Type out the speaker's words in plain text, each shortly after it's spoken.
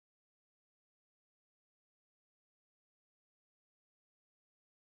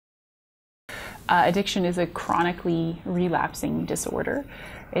addiction is a chronically relapsing disorder.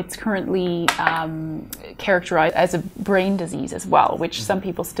 It's currently characterized as a brain disease as well, which some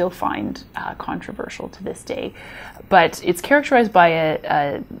people still find controversial to this day. But it's characterized by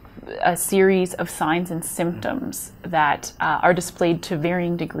a series of signs and symptoms that are displayed to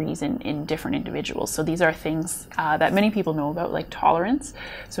varying degrees in different individuals. So these are things that many people know about, like tolerance,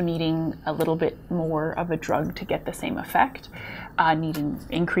 so needing a little bit more of a drug to get the same effect, needing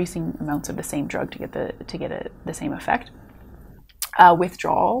increasing amounts of the same drug to get the same effect.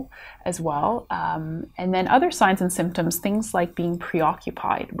 Withdrawal as well, and then other signs and symptoms, things like being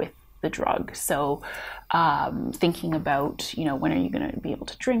preoccupied with the drug. So thinking about, when are you going to be able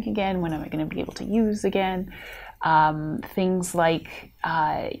to drink again? When am I going to be able to use again? Things like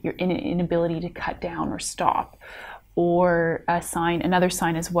your inability to cut down or stop. Or another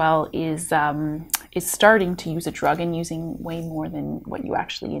sign as well is starting to use a drug and using way more than what you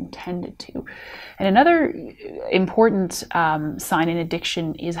actually intended to. And another important sign in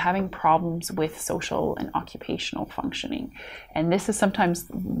addiction is having problems with social and occupational functioning. And this is sometimes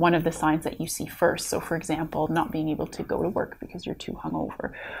one of the signs that you see first. So for example, not being able to go to work because you're too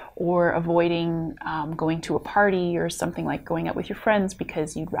hungover, or avoiding going to a party or something like going out with your friends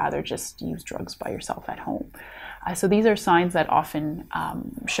because you'd rather just use drugs by yourself at home. So these are signs that often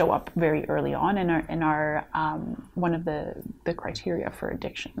show up very early on and are one of the criteria for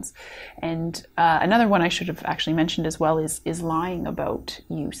addictions. And another one I should have actually mentioned as well is lying about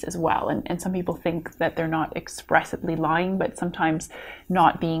use as well. And some people think that they're not expressly lying, but sometimes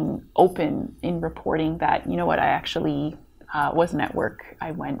not being open in reporting that, I actually wasn't at work. I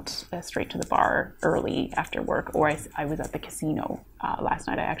went straight to the bar early after work, or I was at the casino last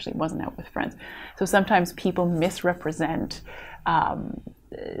night. I actually wasn't out with friends. So sometimes people misrepresent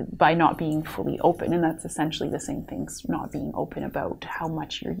by not being fully open, and that's essentially the same thing, not being open about how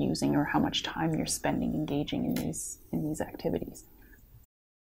much you're using or how much time you're spending engaging in these activities.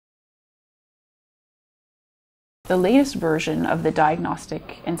 The latest version of the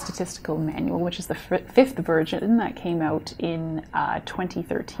Diagnostic and Statistical Manual, which is the fifth version that came out in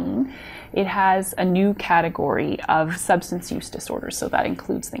 2013, it has a new category of substance use disorders. So that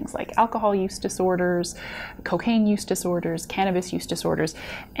includes things like alcohol use disorders, cocaine use disorders, cannabis use disorders.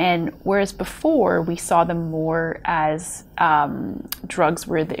 And whereas before we saw them more as drugs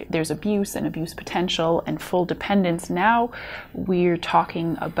where there's abuse and abuse potential and full dependence, now we're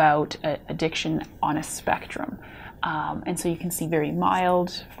talking about addiction on a spectrum. And so you can see very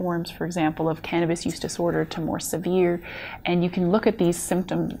mild forms, for example, of cannabis use disorder to more severe. And you can look at these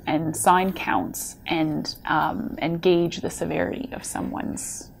symptom and sign counts and gauge the severity of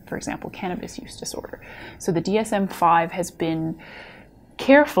someone's, for example, cannabis use disorder. So the DSM-V has been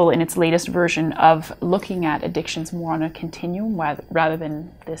careful in its latest version of looking at addictions more on a continuum rather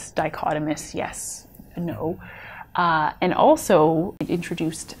than this dichotomous yes, no. And also it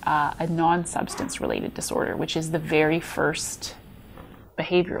introduced a non-substance related disorder, which is the very first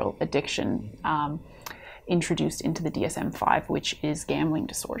behavioral addiction introduced into the DSM-V, which is gambling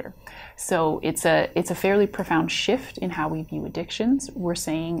disorder. So it's a fairly profound shift in how we view addictions. We're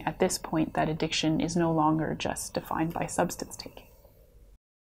saying at this point that addiction is no longer just defined by substance taking.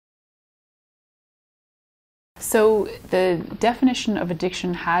 So the definition of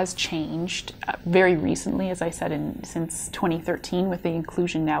addiction has changed very recently, as I said, since 2013, with the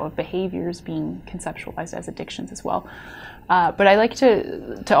inclusion now of behaviors being conceptualized as addictions as well. But I like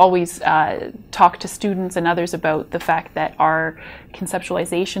to always talk to students and others about the fact that our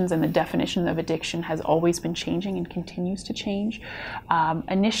conceptualizations and the definition of addiction has always been changing and continues to change.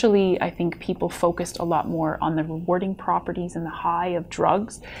 Initially, I think people focused a lot more on the rewarding properties and the high of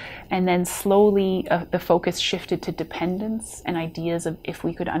drugs, and then slowly the focus shifted to dependence and ideas of if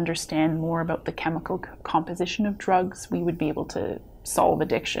we could understand more about the chemical composition of drugs, we would be able to solve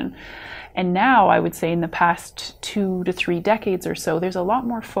addiction. And now I would say in the past 2 to 3 decades or so, there's a lot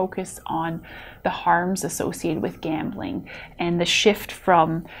more focus on the harms associated with gambling and the shift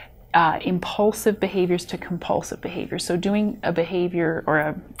from impulsive behaviors to compulsive behaviors. So doing a behavior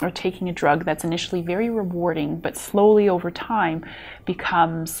or taking a drug that's initially very rewarding, but slowly over time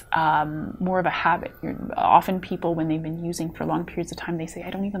becomes more of a habit. Often people, when they've been using for long periods of time, they say,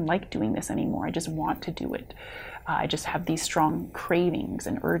 I don't even like doing this anymore. I just want to do it. I just have these strong cravings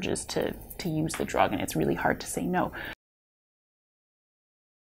and urges to use the drug, and it's really hard to say no.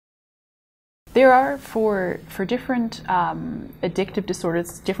 There are, for different addictive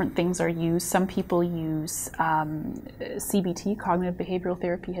disorders, different things are used. Some people use CBT, cognitive behavioral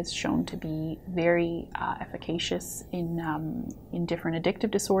therapy, has shown to be very efficacious in different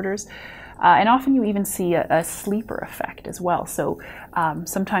addictive disorders. And often you even see a sleeper effect as well. So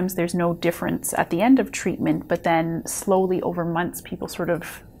sometimes there's no difference at the end of treatment, but then slowly over months people sort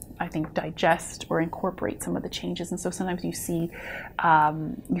of, I think, digest or incorporate some of the changes, and so sometimes you see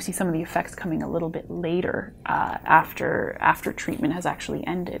some of the effects coming a little bit later after treatment has actually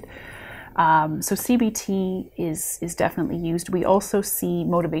ended. So CBT is definitely used. We also see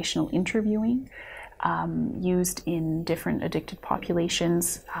motivational interviewing used in different addicted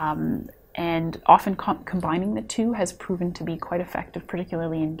populations, and often combining the two has proven to be quite effective,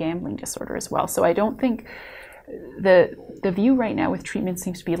 particularly in gambling disorder as well. So I don't think the view right now with treatment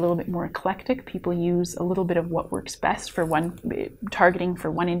seems to be a little bit more eclectic. People use a little bit of what works best for one, targeting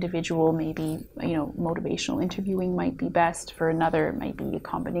for one individual. Maybe, you know, motivational interviewing might be best. For another, it might be a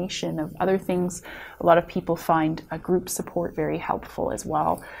combination of other things. A lot of people find a group support very helpful as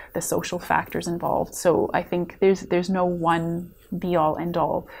well, the social factors involved. So I think there's no one be-all,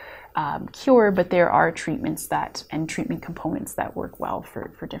 end-all cure, but there are treatments and treatment components that work well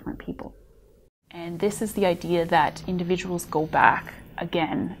for different people. And this is the idea that individuals go back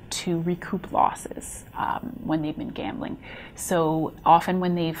again to recoup losses when they've been gambling. So often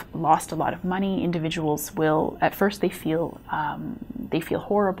when they've lost a lot of money, individuals will, at first they feel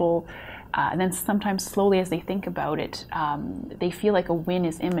horrible, and then sometimes slowly as they think about it, they feel like a win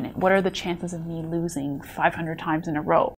is imminent. What are the chances of me losing 500 times in a row?